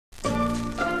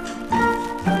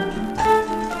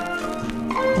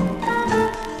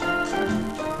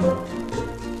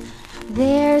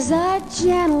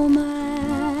gentleman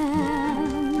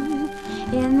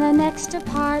in the next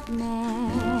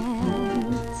apartment.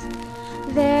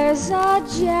 There's a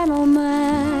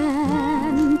gentleman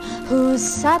who's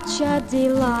such a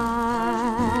delight,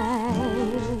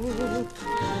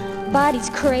 but he's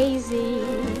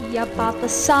crazy about the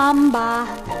samba,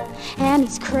 and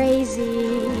he's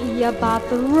crazy about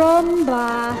the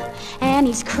rumba, and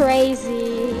he's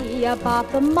crazy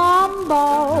about the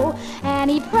mambo, and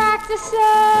he practices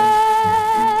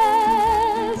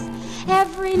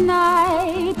every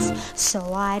night.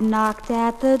 So I knocked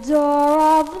at the door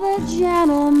of the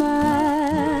gentleman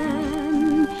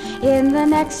in the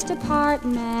next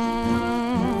apartment.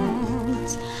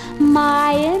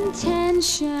 My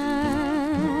intention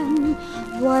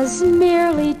was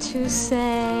merely to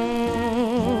say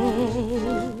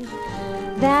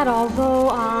that although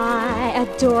I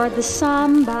adored the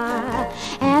samba,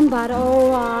 but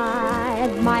I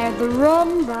admired the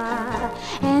rumba,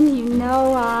 and you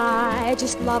know I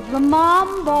just love the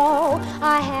mambo,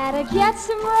 I had to get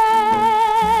some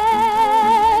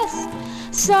rest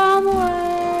some way.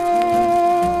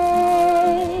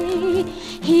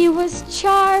 He was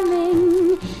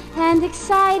charming and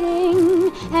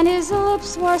exciting, and his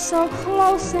lips were so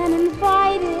close and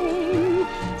inviting.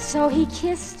 So he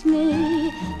kissed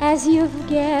me, as you've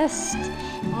guessed,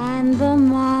 and the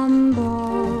mambo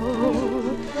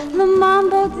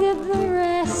did the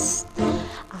rest.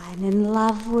 I'm in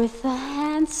love with the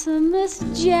handsomest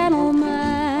gentleman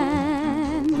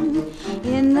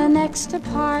in the next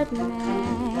apartment.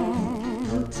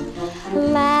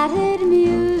 Latin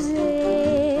music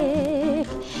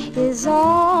is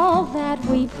all that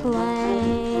we play,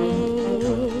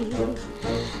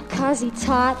 'cause he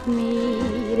taught me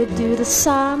to do the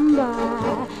samba,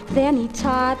 then he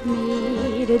taught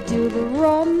me to do the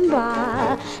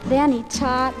rumba, then he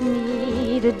taught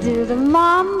me to do the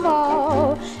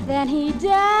mambo, then he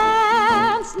danced